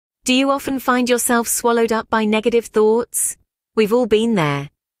Do you often find yourself swallowed up by negative thoughts? We've all been there.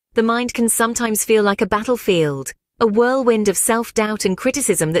 The mind can sometimes feel like a battlefield, a whirlwind of self-doubt and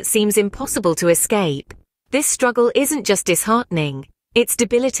criticism that seems impossible to escape. This struggle isn't just disheartening, it's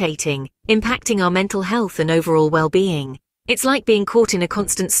debilitating, impacting our mental health and overall well-being. It's like being caught in a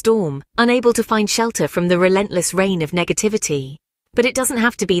constant storm, unable to find shelter from the relentless rain of negativity. But it doesn't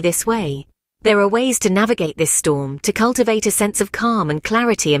have to be this way. There are ways to navigate this storm, to cultivate a sense of calm and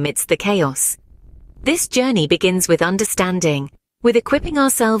clarity amidst the chaos. This journey begins with understanding, with equipping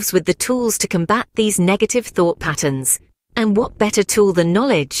ourselves with the tools to combat these negative thought patterns. And what better tool than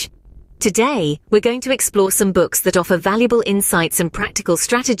knowledge? Today, we're going to explore some books that offer valuable insights and practical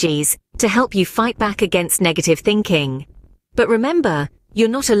strategies to help you fight back against negative thinking. But remember, you're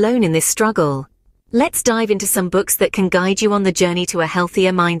not alone in this struggle. Let's dive into some books that can guide you on the journey to a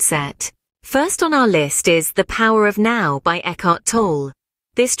healthier mindset. First on our list is The Power of Now by Eckhart Tolle.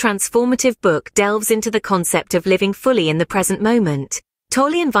 This transformative book delves into the concept of living fully in the present moment.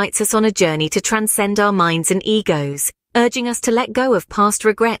 Tolle invites us on a journey to transcend our minds and egos, urging us to let go of past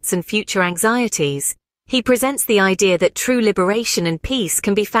regrets and future anxieties. He presents the idea that true liberation and peace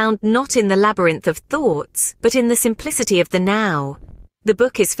can be found not in the labyrinth of thoughts, but in the simplicity of the now. The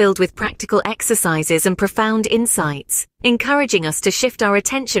book is filled with practical exercises and profound insights, encouraging us to shift our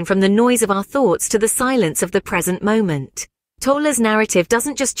attention from the noise of our thoughts to the silence of the present moment. Tolle's narrative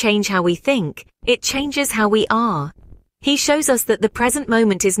doesn't just change how we think, it changes how we are. He shows us that the present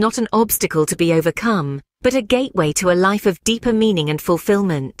moment is not an obstacle to be overcome, but a gateway to a life of deeper meaning and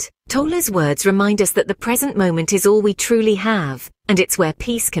fulfillment. Tolle's words remind us that the present moment is all we truly have, and it's where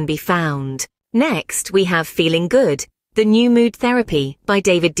peace can be found. Next, we have Feeling Good, The New Mood Therapy by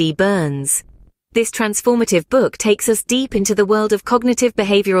David D. Burns. This transformative book takes us deep into the world of cognitive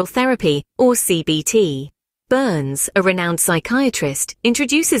behavioral therapy, or CBT. Burns, a renowned psychiatrist,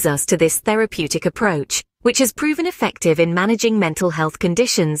 introduces us to this therapeutic approach, which has proven effective in managing mental health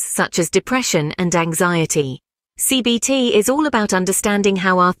conditions such as depression and anxiety. CBT is all about understanding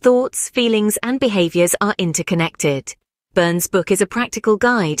how our thoughts, feelings, and behaviors are interconnected. Burns' book is a practical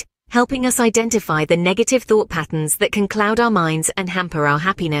guide, helping us identify the negative thought patterns that can cloud our minds and hamper our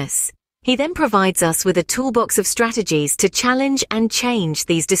happiness. He then provides us with a toolbox of strategies to challenge and change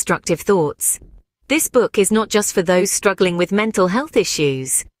these destructive thoughts. This book is not just for those struggling with mental health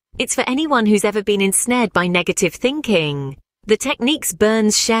issues. It's for anyone who's ever been ensnared by negative thinking. The techniques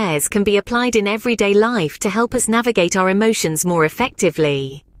Burns shares can be applied in everyday life to help us navigate our emotions more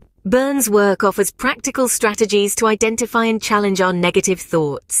effectively. Burns' work offers practical strategies to identify and challenge our negative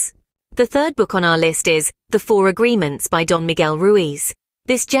thoughts. The third book on our list is The Four Agreements by Don Miguel Ruiz.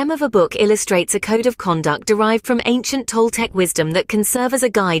 This gem of a book illustrates a code of conduct derived from ancient Toltec wisdom that can serve as a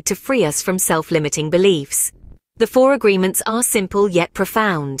guide to free us from self-limiting beliefs. The Four Agreements are simple yet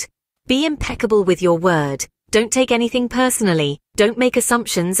profound. Be impeccable with your word, don't take anything personally, don't make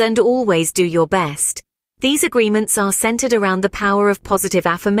assumptions, and always do your best. These agreements are centered around the power of positive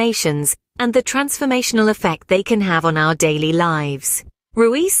affirmations and the transformational effect they can have on our daily lives.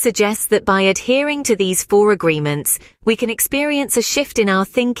 Ruiz suggests that by adhering to these four agreements, we can experience a shift in our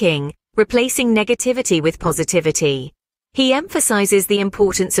thinking, replacing negativity with positivity. He emphasizes the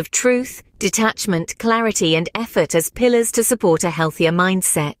importance of truth, detachment, clarity, and effort as pillars to support a healthier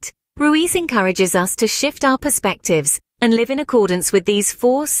mindset. Ruiz encourages us to shift our perspectives and live in accordance with these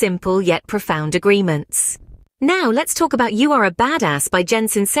four simple yet profound agreements. Now let's talk about You Are a Badass by Jen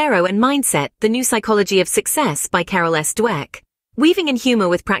Sincero and Mindset, The New Psychology of Success by Carol S. Dweck. Weaving in humor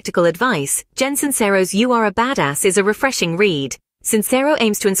with practical advice, Jen Sincero's You Are a Badass is a refreshing read. Sincero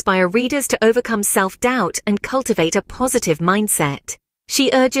aims to inspire readers to overcome self-doubt and cultivate a positive mindset.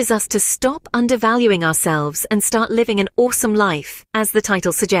 She urges us to stop undervaluing ourselves and start living an awesome life, as the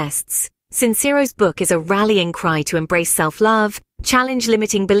title suggests. Sincero's book is a rallying cry to embrace self-love, challenge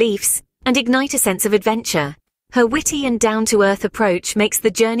limiting beliefs, and ignite a sense of adventure. Her witty and down-to-earth approach makes the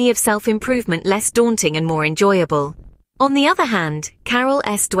journey of self-improvement less daunting and more enjoyable. On the other hand, Carol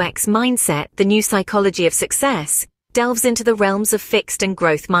S. Dweck's Mindset, The New Psychology of Success, delves into the realms of fixed and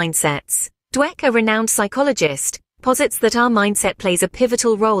growth mindsets. Dweck, a renowned psychologist, posits that our mindset plays a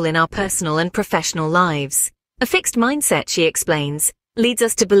pivotal role in our personal and professional lives. A fixed mindset, she explains, leads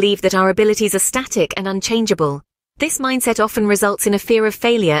us to believe that our abilities are static and unchangeable. This mindset often results in a fear of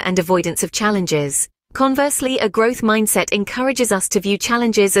failure and avoidance of challenges. Conversely, a growth mindset encourages us to view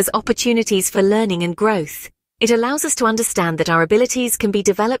challenges as opportunities for learning and growth. It allows us to understand that our abilities can be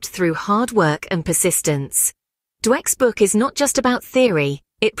developed through hard work and persistence. Dweck's book is not just about theory,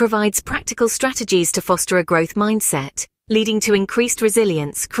 it provides practical strategies to foster a growth mindset, leading to increased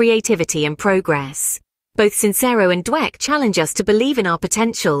resilience, creativity, and progress. Both Sincero and Dweck challenge us to believe in our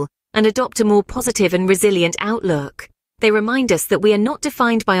potential, and adopt a more positive and resilient outlook. They remind us that we are not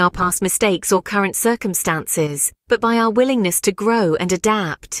defined by our past mistakes or current circumstances, but by our willingness to grow and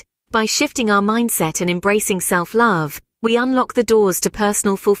adapt. By shifting our mindset and embracing self-love, we unlock the doors to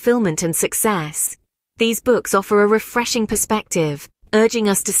personal fulfillment and success. These books offer a refreshing perspective, urging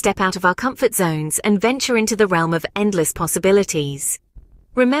us to step out of our comfort zones and venture into the realm of endless possibilities.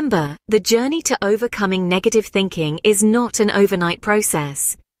 Remember, the journey to overcoming negative thinking is not an overnight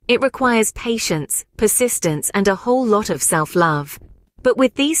process. It requires patience, persistence, and a whole lot of self-love. But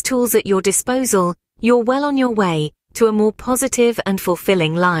with these tools at your disposal, you're well on your way to a more positive and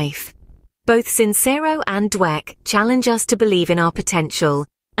fulfilling life. Both Sincero and Dweck challenge us to believe in our potential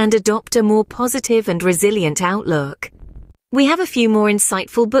and adopt a more positive and resilient outlook. We have a few more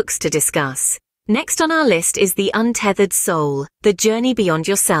insightful books to discuss. Next on our list is The Untethered Soul, The Journey Beyond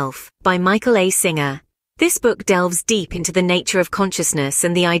Yourself, by Michael A. Singer. This book delves deep into the nature of consciousness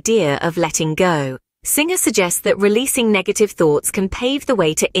and the idea of letting go. Singer suggests that releasing negative thoughts can pave the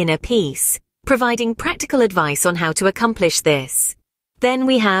way to inner peace, providing practical advice on how to accomplish this. Then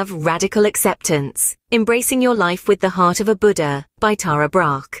we have Radical Acceptance, Embracing Your Life with the Heart of a Buddha, by Tara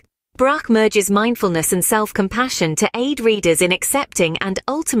Brach. Brach merges mindfulness and self-compassion to aid readers in accepting and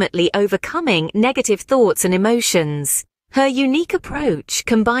ultimately overcoming negative thoughts and emotions. Her unique approach,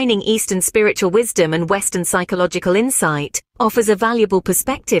 combining Eastern spiritual wisdom and Western psychological insight, offers a valuable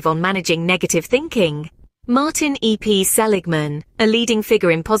perspective on managing negative thinking. Martin E. P. Seligman, a leading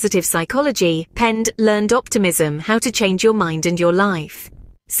figure in positive psychology, penned Learned Optimism: How to Change Your Mind and Your Life.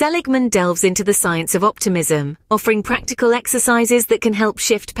 Seligman delves into the science of optimism, offering practical exercises that can help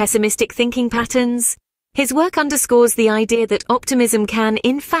shift pessimistic thinking patterns. His work underscores the idea that optimism can,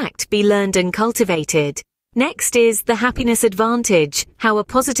 in fact, be learned and cultivated. Next is The Happiness Advantage: How a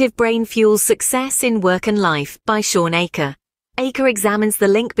Positive Brain Fuels Success in Work and Life, by Sean Aker. Aker examines the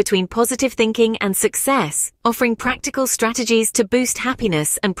link between positive thinking and success, offering practical strategies to boost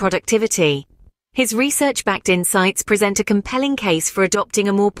happiness and productivity. His research-backed insights present a compelling case for adopting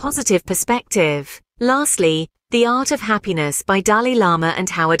a more positive perspective. Lastly, The Art of Happiness, by Dalai Lama and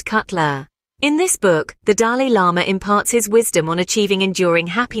Howard Cutler. In this book, the Dalai Lama imparts his wisdom on achieving enduring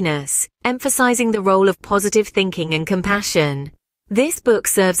happiness, emphasizing the role of positive thinking and compassion. This book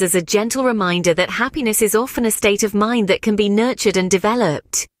serves as a gentle reminder that happiness is often a state of mind that can be nurtured and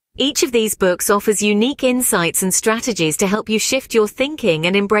developed. Each of these books offers unique insights and strategies to help you shift your thinking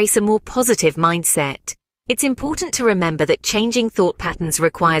and embrace a more positive mindset. It's important to remember that changing thought patterns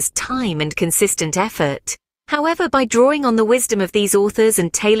requires time and consistent effort. However, by drawing on the wisdom of these authors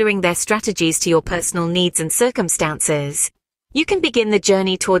and tailoring their strategies to your personal needs and circumstances, you can begin the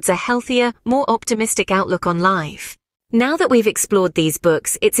journey towards a healthier, more optimistic outlook on life. Now that we've explored these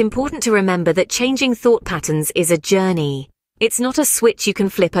books, it's important to remember that changing thought patterns is a journey. It's not a switch you can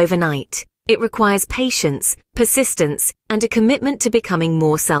flip overnight. It requires patience, persistence, and a commitment to becoming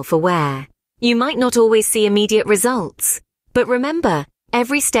more self-aware. You might not always see immediate results, but remember,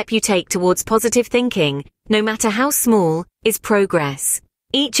 every step you take towards positive thinking, no matter how small, is progress.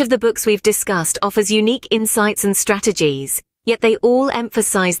 Each of the books we've discussed offers unique insights and strategies, yet they all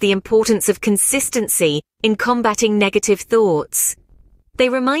emphasize the importance of consistency in combating negative thoughts. They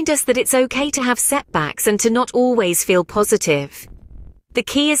remind us that it's okay to have setbacks and to not always feel positive. The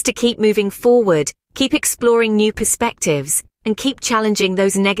key is to keep moving forward, keep exploring new perspectives, and keep challenging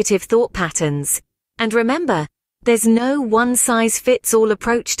those negative thought patterns. And remember, there's no one-size-fits-all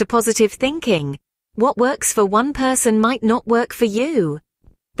approach to positive thinking. What works for one person might not work for you.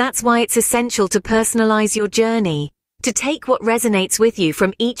 That's why it's essential to personalize your journey, to take what resonates with you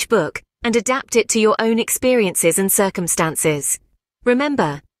from each book and adapt it to your own experiences and circumstances.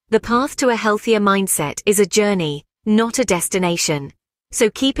 Remember, the path to a healthier mindset is a journey, not a destination.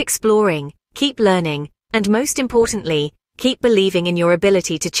 So keep exploring, keep learning, and most importantly, keep believing in your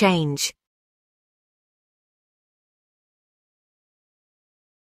ability to change.